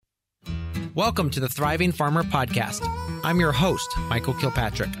Welcome to the Thriving Farmer Podcast. I'm your host, Michael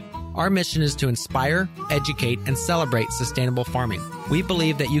Kilpatrick. Our mission is to inspire, educate, and celebrate sustainable farming. We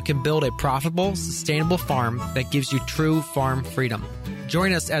believe that you can build a profitable, sustainable farm that gives you true farm freedom.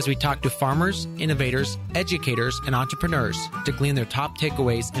 Join us as we talk to farmers, innovators, educators, and entrepreneurs to glean their top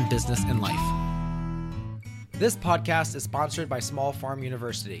takeaways in business and life. This podcast is sponsored by Small Farm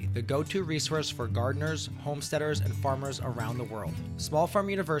University, the go-to resource for gardeners, homesteaders, and farmers around the world. Small Farm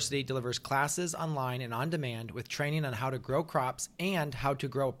University delivers classes online and on demand with training on how to grow crops and how to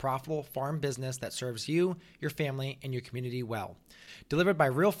grow a profitable farm business that serves you, your family, and your community well. Delivered by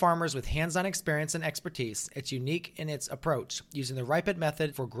real farmers with hands-on experience and expertise, it's unique in its approach, using the RIPET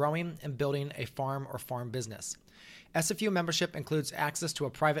method for growing and building a farm or farm business. SFU membership includes access to a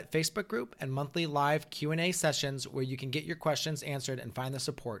private Facebook group and monthly live Q&A sessions where you can get your questions answered and find the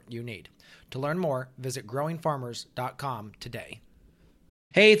support you need. To learn more, visit growingfarmers.com today.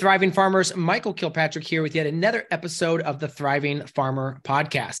 Hey, Thriving Farmers, Michael Kilpatrick here with yet another episode of the Thriving Farmer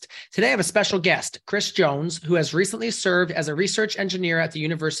Podcast. Today I have a special guest, Chris Jones, who has recently served as a research engineer at the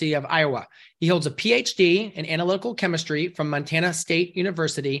University of Iowa. He holds a PhD in analytical chemistry from Montana State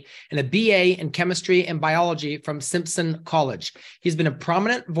University and a BA in chemistry and biology from Simpson College. He's been a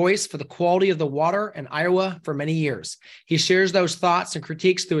prominent voice for the quality of the water in Iowa for many years. He shares those thoughts and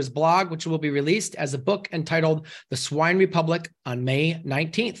critiques through his blog, which will be released as a book entitled The Swine Republic on May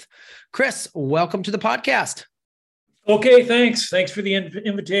 19th. Chris, welcome to the podcast. Okay, thanks. Thanks for the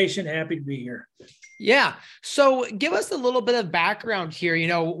invitation. Happy to be here. Yeah. So give us a little bit of background here. You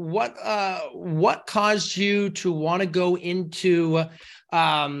know, what caused you to want to go into,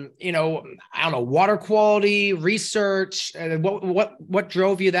 water quality research? What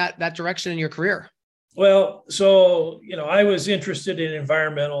drove you that direction in your career? Well, so, I was interested in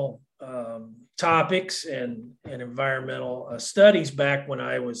environmental topics and environmental studies back when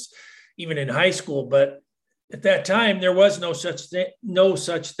I was even in high school. But at that time, there was no such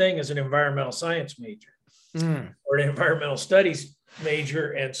thing as an environmental science major or an environmental studies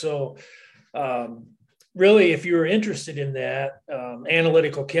major. And so really, if you were interested in that,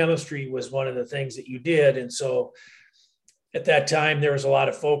 analytical chemistry was one of the things that you did. And so at that time, there was a lot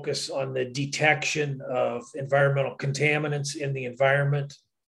of focus on the detection of environmental contaminants in the environment,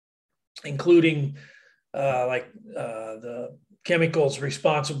 including the chemicals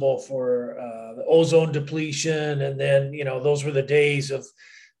responsible for the ozone depletion. And then, those were the days of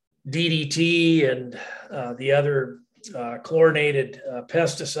DDT and the other chlorinated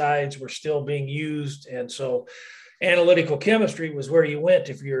pesticides were still being used. And so analytical chemistry was where you went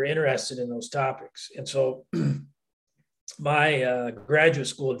if you're interested in those topics. And so my graduate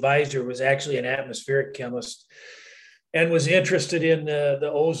school advisor was actually an atmospheric chemist and was interested in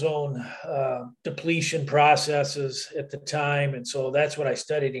the ozone depletion processes at the time. And so that's what I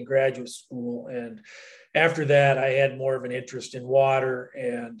studied in graduate school. And after that, I had more of an interest in water.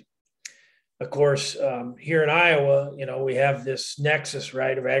 And of course, here in Iowa, we have this nexus,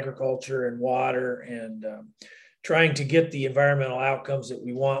 right, of agriculture and water and trying to get the environmental outcomes that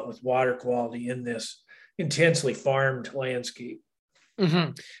we want with water quality in this intensely farmed landscape.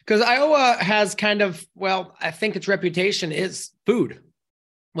 Because Iowa has I think its reputation is food.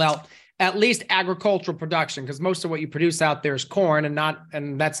 Well, at least agricultural production, because most of what you produce out there is corn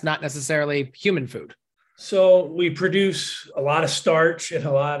and that's not necessarily human food. So we produce a lot of starch and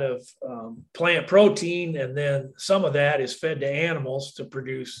a lot of plant protein, and then some of that is fed to animals to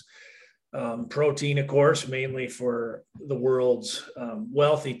produce protein, of course, mainly for the world's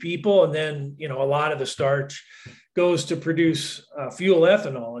wealthy people. And then, a lot of the starch goes to produce fuel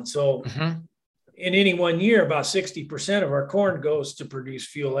ethanol. And so in any one year, about 60% of our corn goes to produce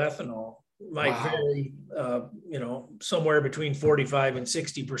fuel ethanol. Might vary, somewhere between 45 and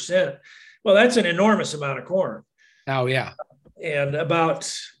 60%. Well, that's an enormous amount of corn. Oh, yeah. And about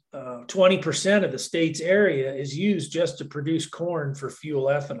 20% of the state's area is used just to produce corn for fuel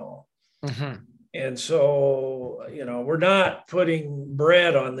ethanol. And so, we're not putting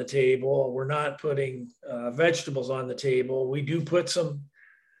bread on the table. We're not putting vegetables on the table. We do put some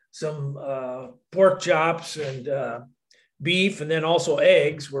pork chops and beef, and then also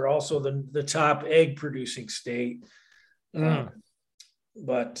eggs. We're also the top egg producing state.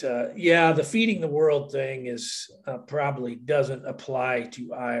 But the feeding the world thing is probably doesn't apply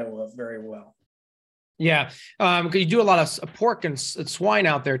to Iowa very well. Yeah, because you do a lot of pork and swine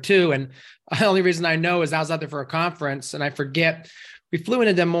out there too. And the only reason I know is I was out there for a conference, and I forget, we flew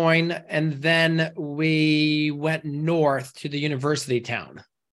into Des Moines, and then we went north to the university town.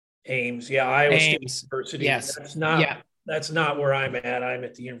 Ames, Iowa Ames. State University. Yes, That's not that's not where I'm at. I'm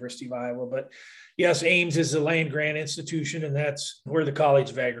at the University of Iowa, but yes, Ames is a land grant institution, and that's where the College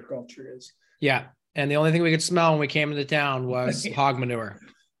of Agriculture is. Yeah. And the only thing we could smell when we came into town was hog manure.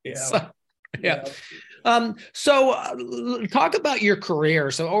 Yeah. So, yeah. So talk about your career.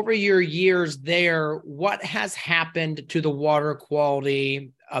 So over your years there, what has happened to the water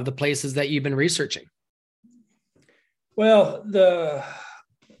quality of the places that you've been researching? Well,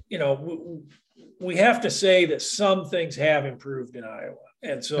 we have to say that some things have improved in Iowa.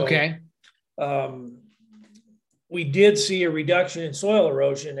 And so we did see a reduction in soil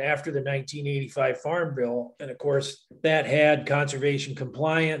erosion after the 1985 Farm Bill. And of course, that had conservation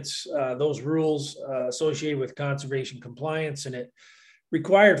compliance, those rules associated with conservation compliance, and it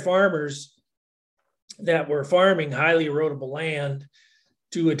required farmers that were farming highly erodible land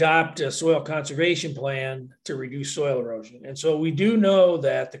to adopt a soil conservation plan to reduce soil erosion. And so we do know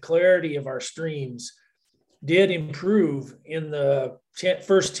that the clarity of our streams did improve in the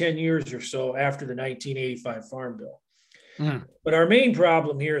first 10 years or so after the 1985 Farm Bill. Mm. But our main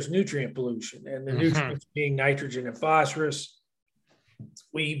problem here is nutrient pollution, and the nutrients being nitrogen and phosphorus.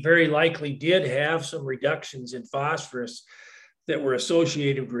 We very likely did have some reductions in phosphorus that were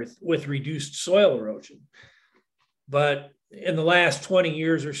associated with reduced soil erosion. But in the last 20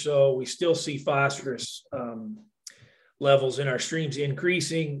 years or so, we still see phosphorus levels in our streams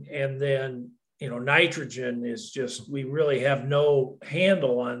increasing. And then, nitrogen is just, we really have no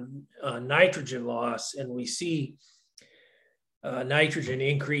handle on nitrogen loss. And we see nitrogen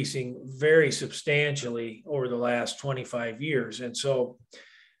increasing very substantially over the last 25 years. And so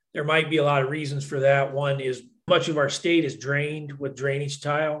there might be a lot of reasons for that. One is much of our state is drained with drainage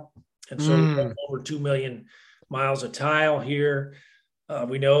tile. And so we have over 2 million miles of tile here.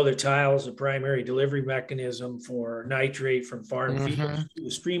 We know that tile is a primary delivery mechanism for nitrate from farm fields to the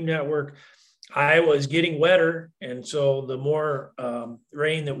stream network. Iowa is getting wetter, and so the more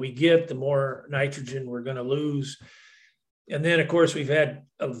rain that we get, the more nitrogen we're going to lose. And then, of course, we've had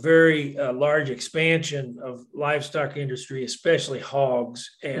a very large expansion of livestock industry, especially hogs.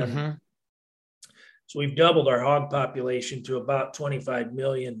 And so we've doubled our hog population to about 25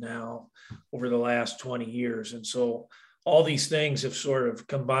 million now over the last 20 years. And so all these things have sort of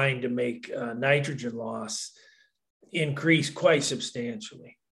combined to make nitrogen loss increase quite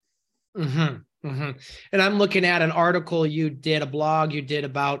substantially. And I'm looking at an article you did, a blog you did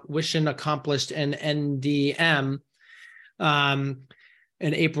about Wishin accomplished in NDM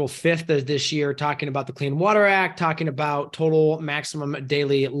in April 5th of this year, talking about the Clean Water Act, talking about total maximum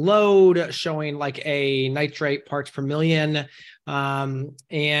daily load, showing like a nitrate parts per million,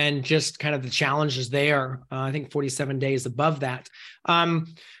 and just kind of the challenges there. I think 47 days above that.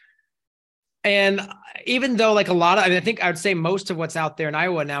 And even though like I think I would say most of what's out there in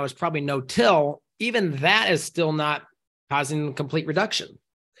Iowa now is probably no-till, even that is still not causing complete reduction.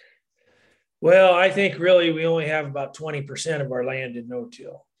 Well, I think really we only have about 20% of our land in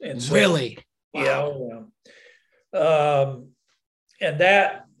no-till. And so, really? Wow. Yeah. And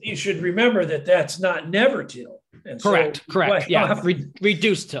that you should remember that that's not never till. And correct. Yeah.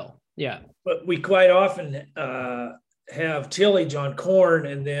 Reduced till. Yeah. But we quite often have tillage on corn,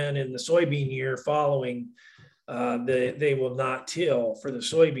 and then in the soybean year following, they will not till for the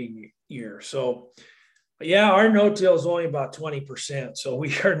soybean year. So yeah, our no-till is only about 20%. So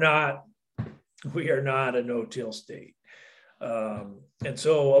we are not a no-till state. And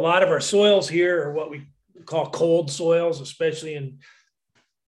so a lot of our soils here are what we call cold soils, especially in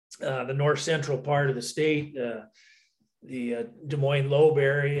the north central part of the state, the Des Moines Lobe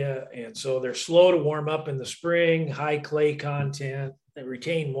area. And so they're slow to warm up in the spring, high clay content, they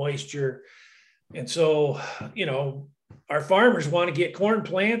retain moisture. And so, our farmers want to get corn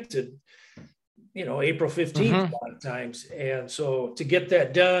planted, April 15th a lot of times. And so to get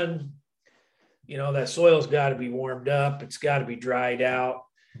that done, that soil's got to be warmed up. It's got to be dried out.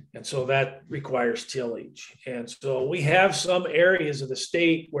 And so that requires tillage. And so we have some areas of the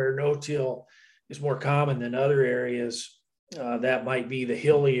state where no-till is more common than other areas. That might be the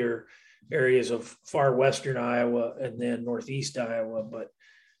hillier areas of far western Iowa and then northeast Iowa. But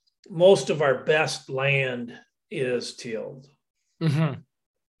most of our best land is tilled.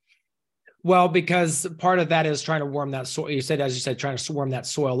 Well, because part of that is trying to warm that soil. As you said, trying to warm that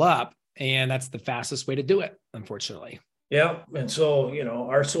soil up. And that's the fastest way to do it, unfortunately. Yeah. And so,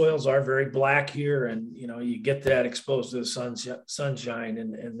 our soils are very black here, and, you get that exposed to the sunshine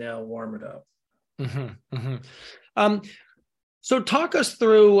and they'll warm it up. So talk us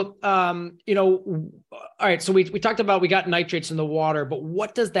through, all right, so we talked about, we got nitrates in the water, but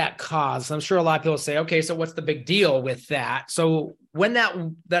what does that cause? I'm sure a lot of people say, okay, so what's the big deal with that? So when that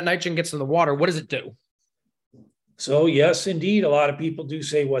nitrogen gets in the water, what does it do? So yes, indeed, a lot of people do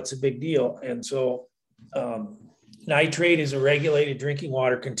say, what's a big deal? And so nitrate is a regulated drinking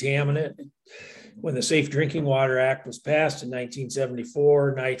water contaminant. When the Safe Drinking Water Act was passed in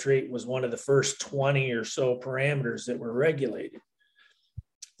 1974, nitrate was one of the first 20 or so parameters that were regulated.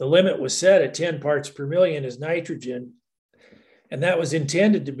 The limit was set at 10 parts per million as nitrogen, and that was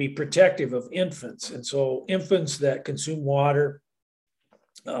intended to be protective of infants. And so infants that consume water,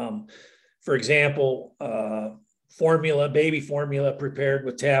 for example, baby formula prepared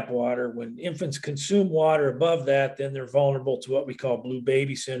with tap water, when infants consume water above that, then they're vulnerable to what we call blue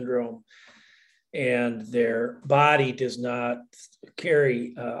baby syndrome. And their body does not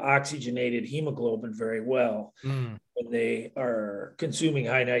carry oxygenated hemoglobin very well when they are consuming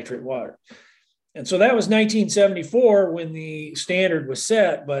high nitrate water. And so that was 1974 when the standard was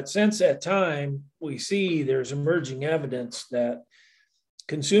set. But since that time, we see there's emerging evidence that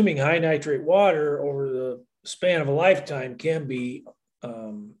consuming high nitrate water over the span of a lifetime can be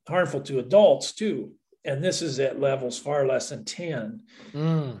harmful to adults too. And this is at levels far less than 10.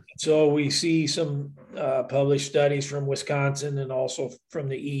 So we see some published studies from Wisconsin and also from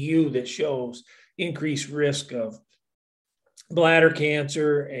the EU that shows increased risk of bladder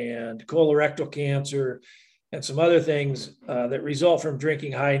cancer and colorectal cancer and some other things that result from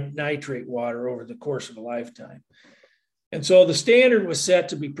drinking high nitrate water over the course of a lifetime. And so the standard was set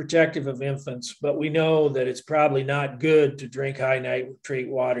to be protective of infants, but we know that it's probably not good to drink high nitrate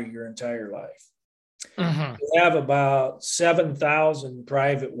water your entire life. We have about 7,000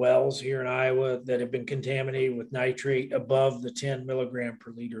 private wells here in Iowa that have been contaminated with nitrate above the 10 milligram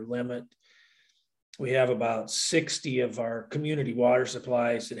per liter limit. We have about 60 of our community water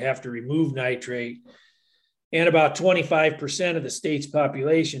supplies that have to remove nitrate. And about 25% of the state's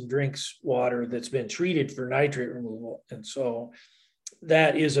population drinks water that's been treated for nitrate removal. And so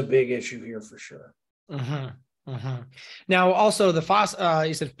that is a big issue here for sure. Now, also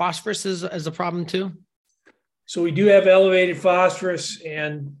you said phosphorus is a problem too? So we do have elevated phosphorus,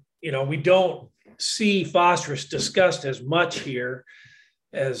 and, we don't see phosphorus discussed as much here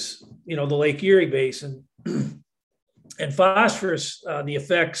as, the Lake Erie Basin. And phosphorus, the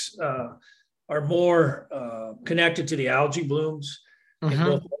effects are more connected to the algae blooms in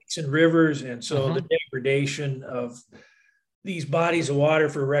both lakes and rivers. And so the degradation of these bodies of water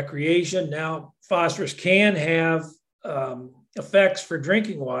for recreation. Now, phosphorus can have effects for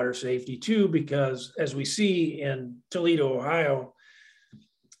drinking water safety too, because as we see in Toledo, Ohio,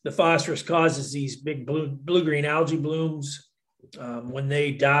 the phosphorus causes these big blue-green algae blooms. When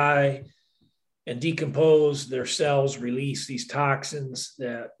they die and decompose, their cells release these toxins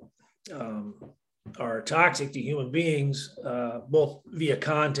that are toxic to human beings, both via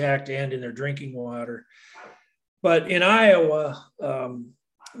contact and in their drinking water. But in Iowa,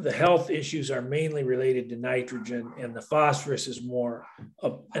 the health issues are mainly related to nitrogen, and the phosphorus is more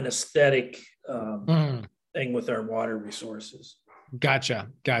of an aesthetic thing with our water resources. Gotcha.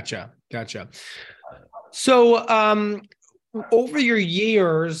 So over your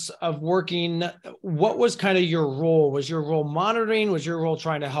years of working, what was kind of your role? Was your role monitoring? Was your role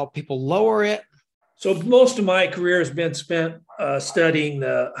trying to help people lower it? So most of my career has been spent studying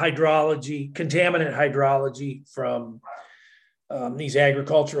the hydrology, contaminant hydrology from these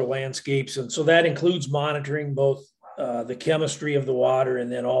agricultural landscapes. And so that includes monitoring both the chemistry of the water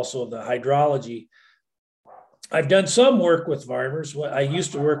and then also the hydrology. I've done some work with farmers. I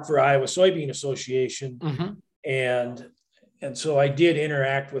used to work for Iowa Soybean Association, and so I did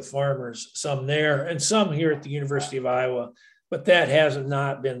interact with farmers, some there and some here at the University of Iowa, but that has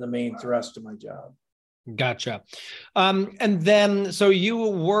not been the main thrust of my job. Gotcha. And then, so you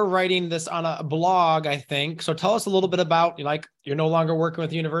were writing this on a blog, I think. So tell us a little bit about, you're no longer working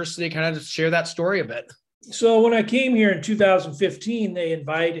with the university, kind of just share that story a bit. So when I came here in 2015, they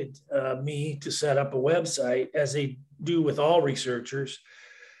invited me to set up a website, as they do with all researchers.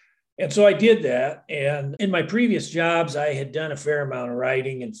 And so I did that. And in my previous jobs, I had done a fair amount of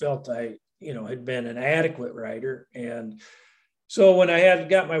writing and felt I, had been an adequate writer. And so when I had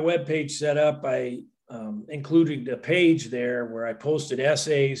got my webpage set up, I included a page there where I posted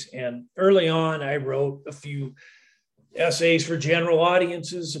essays. And early on, I wrote a few essays for general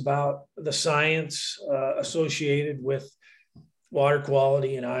audiences about the science associated with water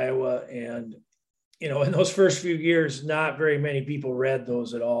quality in Iowa. And, in those first few years, not very many people read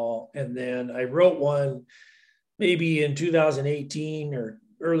those at all. And then I wrote one maybe in 2018 or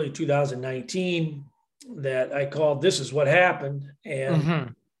early 2019 that I called "This is What Happened."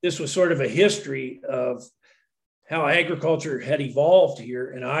 And this was sort of a history of how agriculture had evolved here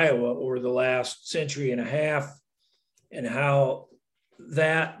in Iowa over the last century and a half, and how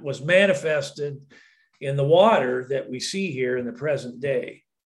that was manifested in the water that we see here in the present day.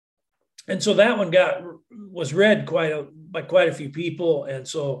 And so that one was read by quite a few people. And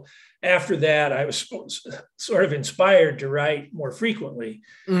so after that, I was sort of inspired to write more frequently.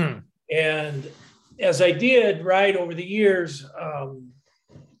 And as I did write over the years, I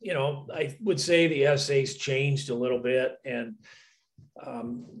would say the essays changed a little bit, and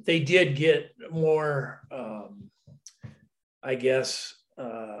they did get more,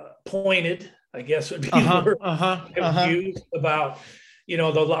 pointed, I guess would be the word I would use about,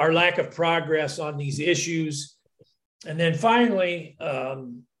 our lack of progress on these issues. And then finally,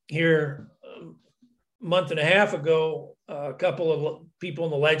 here a month and a half ago, a couple of people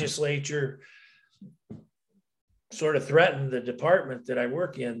in the legislature sort of threatened the department that I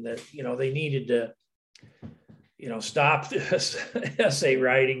work in that, they needed to, stop this essay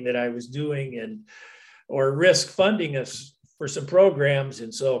writing that I was doing or risk funding us for some programs.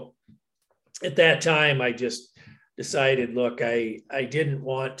 And so at that time, I just decided, look, I didn't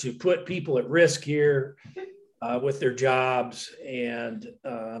want to put people at risk here with their jobs. And,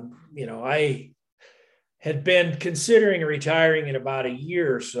 I had been considering retiring in about a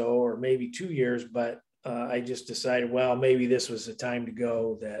year or so, or maybe 2 years, but I just decided, well, maybe this was the time to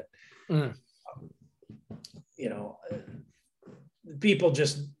go, that, people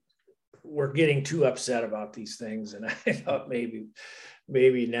just were getting too upset about these things. And I thought maybe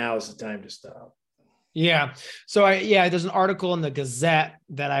now is the time to stop. Yeah. So there's an article in the Gazette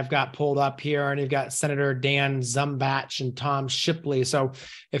that I've got pulled up here, and you've got Senator Dan Zumbach and Tom Shipley. So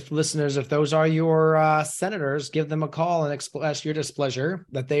if those are your senators, give them a call and express your displeasure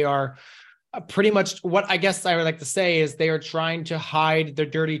that they are pretty much, what I guess I would like to say is, they are trying to hide the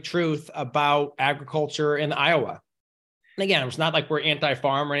dirty truth about agriculture in Iowa. And again, it's not like we're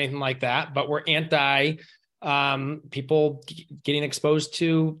anti-farm or anything like that, but we're anti people getting exposed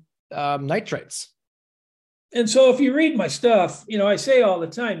to nitrates. And so if you read my stuff, I say all the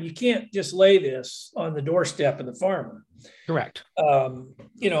time, you can't just lay this on the doorstep of the farmer. Correct.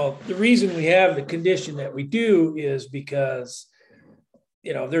 The reason we have the condition that we do is because,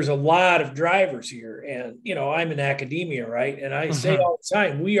 there's a lot of drivers here. And, I'm in academia, right? And I say all the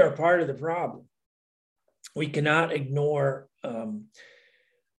time, we are part of the problem. We cannot ignore, how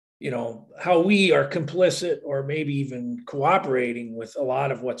we are complicit or maybe even cooperating with a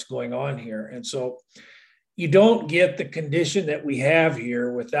lot of what's going on here. And so you don't get the condition that we have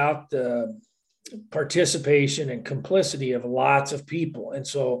here without the participation and complicity of lots of people. And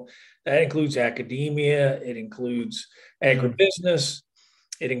so that includes academia, it includes agribusiness,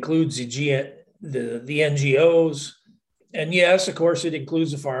 it includes the NGOs. And yes, of course, it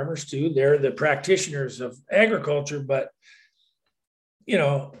includes the farmers too. They're the practitioners of agriculture. But,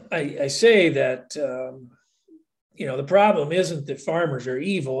 I say that, the problem isn't that farmers are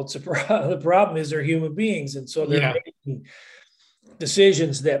evil. The problem is they're human beings. And so they're making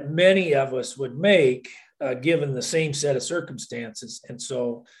decisions that many of us would make given the same set of circumstances. And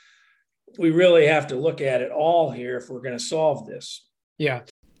so we really have to look at it all here if we're going to solve this. Yeah.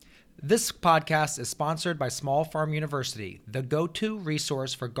 This podcast is sponsored by Small Farm University, the go-to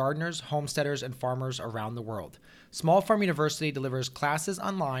resource for gardeners, homesteaders, and farmers around the world. Small Farm University delivers classes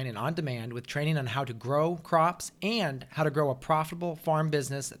online and on demand with training on how to grow crops and how to grow a profitable farm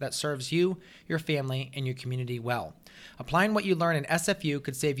business that serves you, your family, and your community well. Applying what you learn in SFU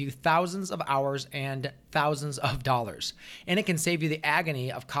could save you thousands of hours and thousands of dollars. And it can save you the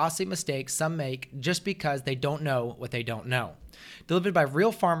agony of costly mistakes some make just because they don't know what they don't know. Delivered by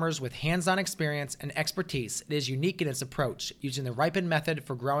real farmers with hands-on experience and expertise, it is unique in its approach, using the ripened method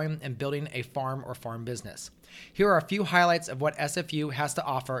for growing and building a farm or farm business. Here are a few highlights of what SFU has to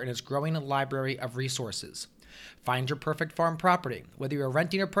offer in its growing library of resources. Find your perfect farm property. Whether you're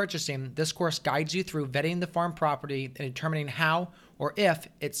renting or purchasing, this course guides you through vetting the farm property and determining how or if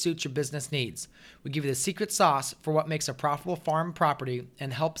it suits your business needs. We give you the secret sauce for what makes a profitable farm property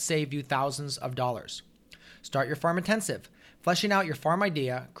and help save you thousands of dollars. Start your farm intensive. Fleshing out your farm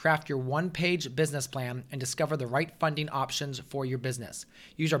idea, craft your one-page business plan, and discover the right funding options for your business.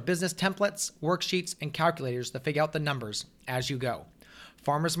 Use our business templates, worksheets, and calculators to figure out the numbers as you go.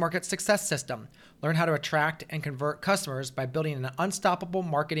 Farmers Market Success System. Learn how to attract and convert customers by building an unstoppable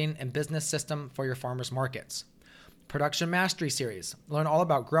marketing and business system for your farmers markets. Production Mastery Series. Learn all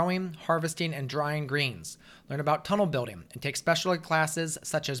about growing, harvesting, and drying greens. Learn about tunnel building and take specialty classes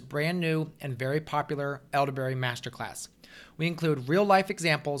such as brand new and very popular Elderberry Masterclass. We include real-life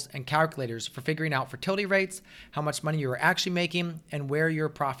examples and calculators for figuring out fertility rates, how much money you are actually making, and where your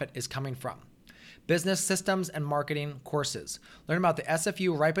profit is coming from. business systems and marketing courses. Learn about the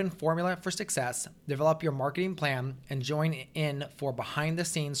SFU Ripen Formula for Success, develop your marketing plan, and join in for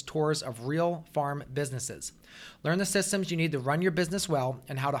behind-the-scenes tours of real farm businesses. Learn the systems you need to run your business well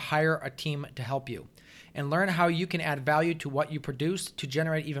and how to hire a team to help you. And learn how you can add value to what you produce to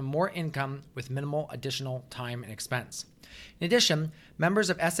generate even more income with minimal additional time and expense. In addition, members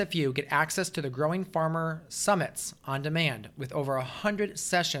of SFU get access to the Growing Farmer Summits on demand with over 100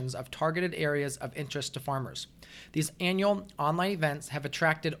 sessions of targeted areas of interest to farmers. These annual online events have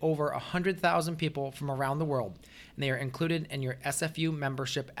attracted over 100,000 people from around the world, and they are included in your SFU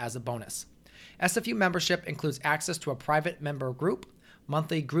membership as a bonus. SFU membership includes access to a private member group,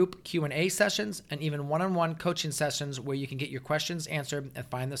 monthly group Q&A sessions, and even one-on-one coaching sessions where you can get your questions answered and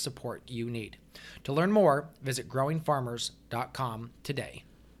find the support you need. To learn more, visit growingfarmers.com today.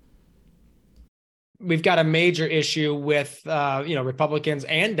 We've got a major issue with, Republicans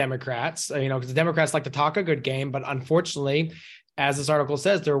and Democrats, because the Democrats like to talk a good game, but unfortunately, as this article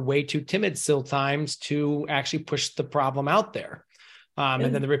says, they're way too timid still times to actually push the problem out there.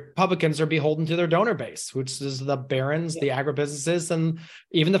 And then the Republicans are beholden to their donor base, which is the barons, the agribusinesses, and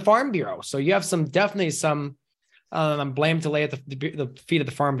even the Farm Bureau. So you have definitely some blame to lay at the feet of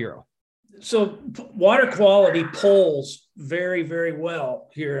the Farm Bureau. So water quality polls very, very well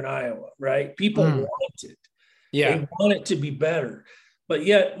here in Iowa, right? People want it. Yeah. They want it to be better. But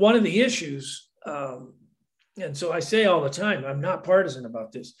yet one of the issues, and so I say all the time, I'm not partisan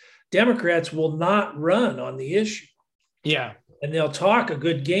about this. Democrats will not run on the issue. Yeah. And they'll talk a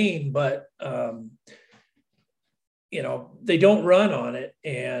good game, but, they don't run on it.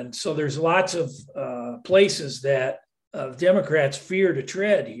 And so there's lots of places that Democrats fear to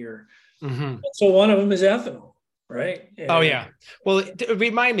tread here. Mm-hmm. So one of them is ethanol, right? And, oh, yeah. Well,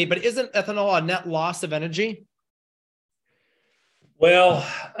 remind me, but isn't ethanol a net loss of energy? Well,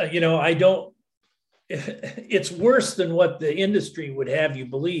 I don't, it's worse than what the industry would have you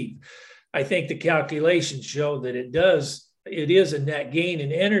believe. I think the calculations show that it is a net gain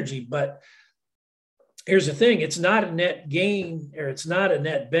in energy, but here's the thing, it's not a net gain, or it's not a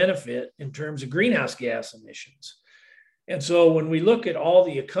net benefit in terms of greenhouse gas emissions. And so when we look at all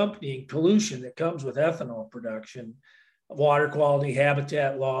the accompanying pollution that comes with ethanol production, water quality,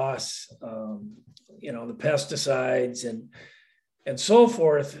 habitat loss, the pesticides and so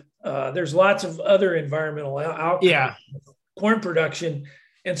forth, there's lots of other environmental outcomes. Corn production.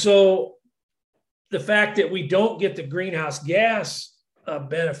 And so the fact that we don't get the greenhouse gas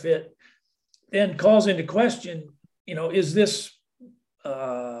benefit then calls into question, is this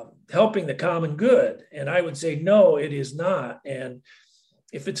helping the common good? And I would say, no, it is not. And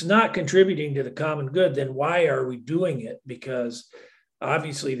if it's not contributing to the common good, then why are we doing it? Because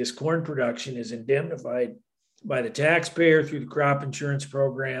obviously this corn production is indemnified by the taxpayer through the crop insurance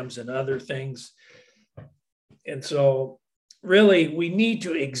programs and other things. And so really, we need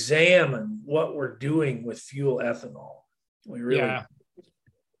to examine what we're doing with fuel ethanol. We really. Yeah.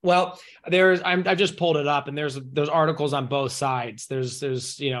 Well, I just pulled it up, and there's articles on both sides. There's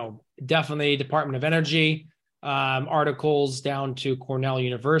definitely Department of Energy articles down to Cornell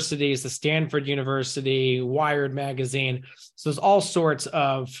University, the Stanford University, Wired magazine. So there's all sorts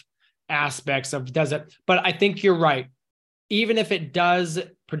of aspects of does it. But I think you're right. Even if it does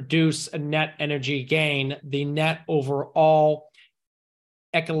produce a net energy gain, the net overall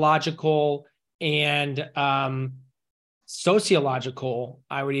ecological and sociological,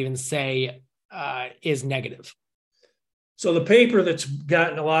 I would even say, is negative. So the paper that's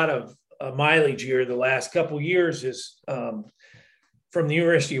gotten a lot of mileage here the last couple of years is from the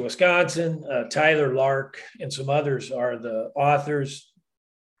University of Wisconsin. Tyler Lark and some others are the authors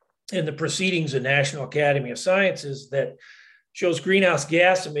in the Proceedings of National Academy of Sciences that shows greenhouse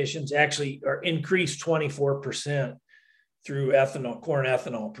gas emissions actually are increased 24% through corn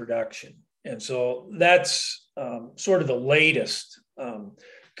ethanol production. And so that's sort of the latest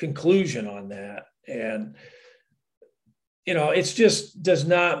conclusion on that. And, it just does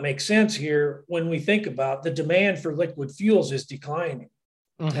not make sense here when we think about the demand for liquid fuels is declining.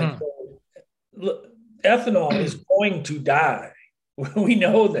 Mm-hmm. And so, ethanol is going to die. We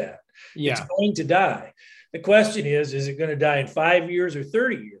know that. Yeah. It's going to die. The question is it going to die in 5 years or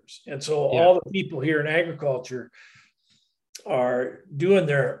 30 years? And so all the people here in agriculture are doing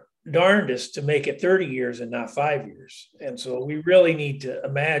their darndest to make it 30 years and not 5 years. And so we really need to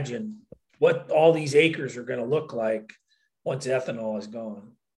imagine what all these acres are going to look like once ethanol is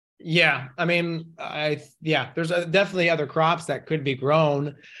gone. Yeah. I mean, there's definitely other crops that could be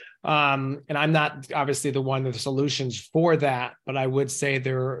grown. And I'm not obviously the one with the solutions for that, but I would say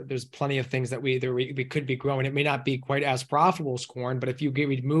there's plenty of things that we could be growing. It may not be quite as profitable as corn, but if you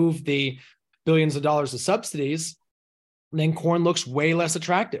remove the billions of dollars of subsidies, then corn looks way less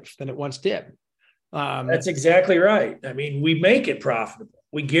attractive than it once did. That's exactly right. I mean, we make it profitable.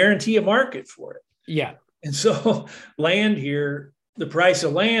 We guarantee a market for it. Yeah. And so land here, the price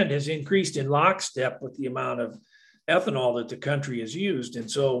of land has increased in lockstep with the amount of ethanol that the country has used.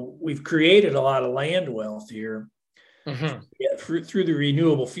 And so we've created a lot of land wealth here through the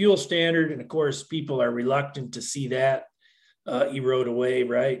renewable fuel standard. And of course, people are reluctant to see that erode away,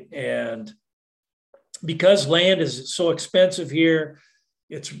 right? And because land is so expensive here,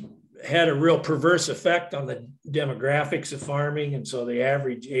 it's had a real perverse effect on the demographics of farming. And so the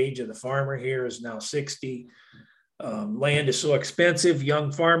average age of the farmer here is now 60. Land is so expensive,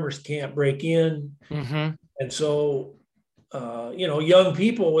 young farmers can't break in. And so, young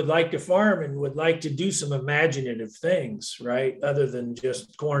people would like to farm and would like to do some imaginative things, right? Other than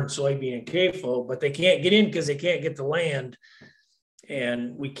just corn, soybean, and CAFO, but they can't get in because they can't get the land.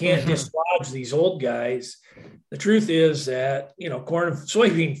 And we can't dislodge these old guys. The truth is that, corn and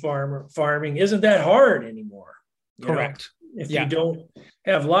soybean farming isn't that hard anymore. Correct. If you don't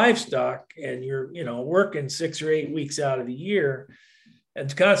have livestock and you're, working 6 or 8 weeks out of the year,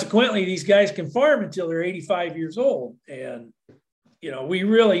 and consequently, these guys can farm until they're 85 years old. And, we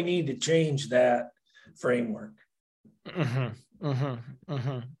really need to change that framework.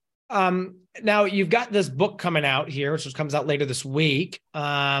 Now you've got this book coming out here, which comes out later this week,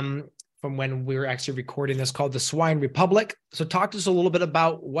 from when we were actually recording this, called The Swine Republic. So talk to us a little bit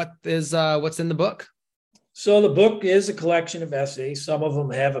about what's in the book. So the book is a collection of essays. Some of them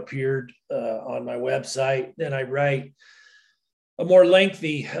have appeared on my website. Then I write a more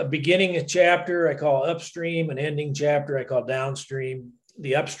lengthy beginning a chapter I call upstream, an ending chapter I call downstream.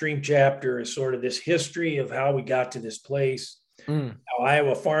 The upstream chapter is sort of this history of how we got to this place, how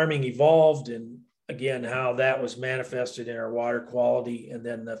Iowa farming evolved, and again, how that was manifested in our water quality. And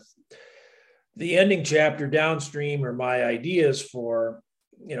then the ending chapter downstream are my ideas for,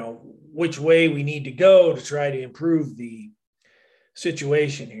 which way we need to go to try to improve the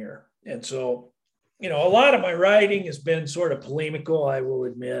situation here. And so, a lot of my writing has been sort of polemical, I will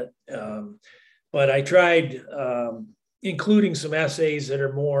admit, but I tried including some essays that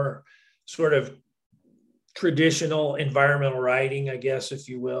are more sort of traditional environmental writing, I guess, if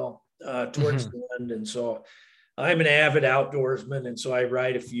you will, towards the end. And so I'm an avid outdoorsman, and so I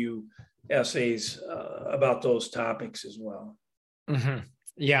write a few essays about those topics as well.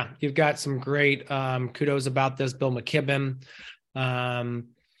 Yeah, you've got some great kudos about this. Bill McKibben.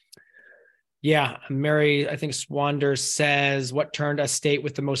 Mary, I think Swander says, what turned a state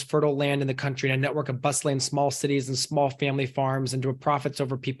with the most fertile land in the country and a network of bustling small cities and small family farms into a profits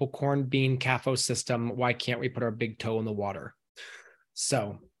over people, corn, bean, CAFO system? Why can't we put our big toe in the water?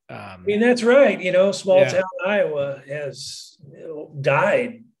 So, that's right. Small town Iowa has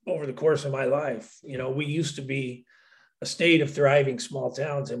died over the course of my life. We used to be a state of thriving small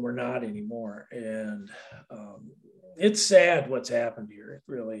towns, and we're not anymore. And it's sad what's happened here. It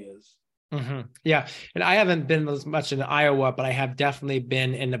really is. Yeah. And I haven't been as much in Iowa, but I have definitely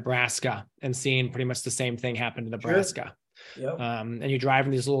been in Nebraska and seen pretty much the same thing happen in Nebraska. Sure. Yep. And you drive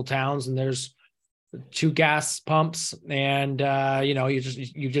in these little towns and there's 2 gas pumps and,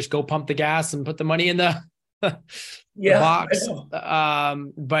 you just go pump the gas and put the money in the box.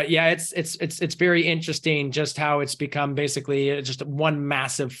 But yeah, it's very interesting just how it's become basically just one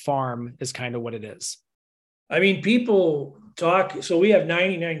massive farm is kind of what it is. I mean, people talk, so we have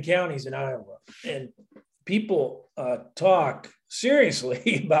 99 counties in Iowa, and people talk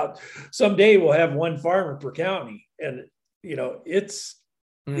seriously about someday we'll have one farmer per county. And, it's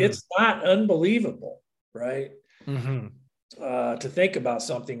not unbelievable, right? To think about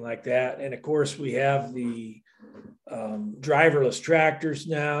something like that. And of course, we have the driverless tractors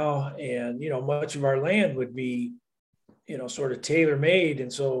now, and, much of our land would be, sort of tailor-made.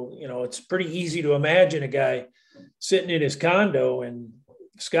 And so, it's pretty easy to imagine a guy sitting in his condo in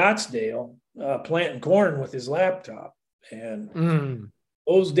Scottsdale, planting corn with his laptop. And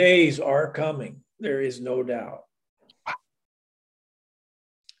those days are coming. There is no doubt.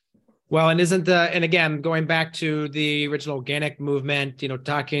 Well, and and again, going back to the original organic movement,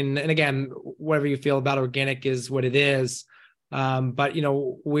 talking, and again, whatever you feel about organic is what it is. But,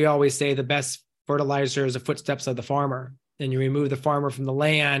 we always say the best fertilizer is the footsteps of the farmer. And you remove the farmer from the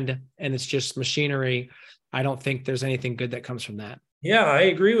land and it's just machinery. I don't think there's anything good that comes from that. Yeah, I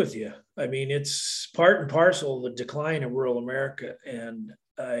agree with you. I mean, it's part and parcel of the decline of rural America. And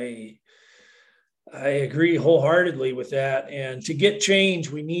I agree wholeheartedly with that. And to get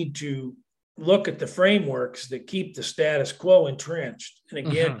change, we need to look at the frameworks that keep the status quo entrenched. And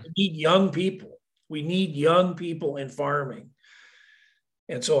again, we need young people. We need young people in farming.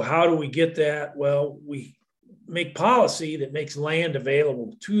 And so how do we get that? Well, we make policy that makes land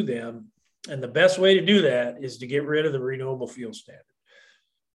available to them. And the best way to do that is to get rid of the renewable fuel standard.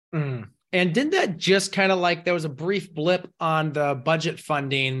 Mm. And didn't that just kind of like, there was a brief blip on the budget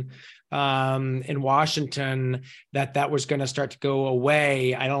funding in Washington that was going to start to go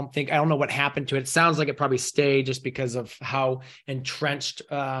away. I don't know what happened to it. It sounds like it probably stayed just because of how entrenched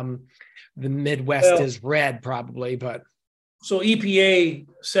the Midwest is red probably, but. So EPA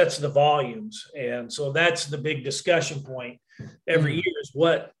sets the volumes. And so that's the big discussion point every year is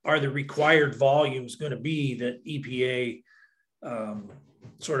what are the required volumes going to be that EPA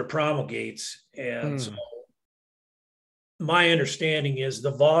sort of promulgates. And so my understanding is the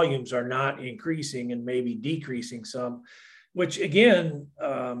volumes are not increasing and maybe decreasing some, which again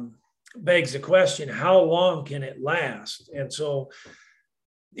begs the question, how long can it last? And so,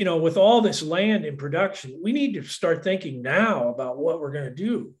 with all this land in production, we need to start thinking now about what we're going to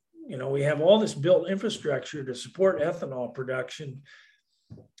do. We have all this built infrastructure to support ethanol production,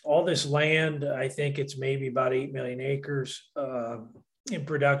 all this land. I think it's maybe about 8 million acres in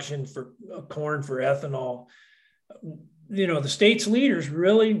production for corn for ethanol. The state's leaders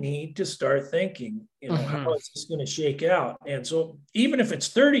really need to start thinking, how is this going to shake out? And so even if it's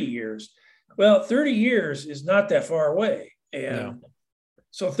 30 years, well, 30 years is not that far away. And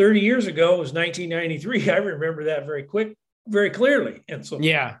so 30 years ago was 1993. I remember that very clearly. And so,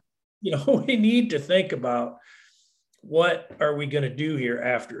 we need to think about what are we going to do here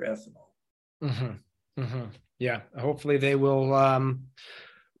after ethanol? Yeah. Hopefully they will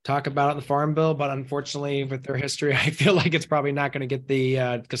talk about it in the Farm Bill, but unfortunately with their history, I feel like it's probably not going to get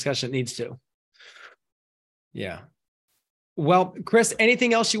the discussion it needs to. Yeah. Well, Chris,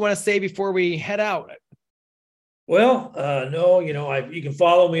 anything else you want to say before we head out? Well, no, you can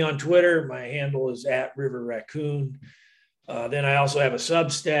follow me on Twitter. My handle is @RiverRaccoon. Then I also have a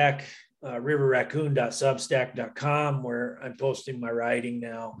Substack, riverraccoon.substack.com, where I'm posting my writing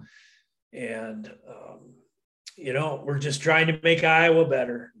now. And, we're just trying to make Iowa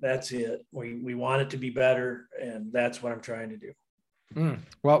better. That's it. We want it to be better. And that's what I'm trying to do.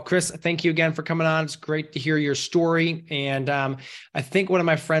 Well, Chris, thank you again for coming on. It's great to hear your story. And I think one of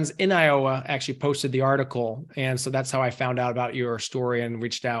my friends in Iowa actually posted the article. And so that's how I found out about your story and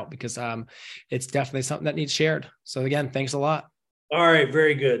reached out because it's definitely something that needs shared. So again, thanks a lot. All right.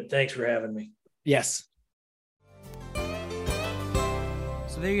 Very good. Thanks for having me. Yes.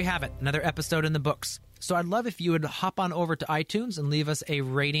 So there you have it. Another episode in the books. So I'd love if you would hop on over to iTunes and leave us a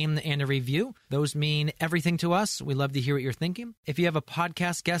rating and a review. Those mean everything to us. We love to hear what you're thinking. If you have a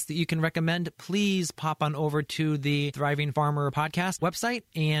podcast guest that you can recommend, please pop on over to the Thriving Farmer Podcast website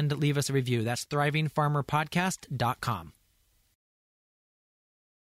and leave us a review. That's thrivingfarmerpodcast.com.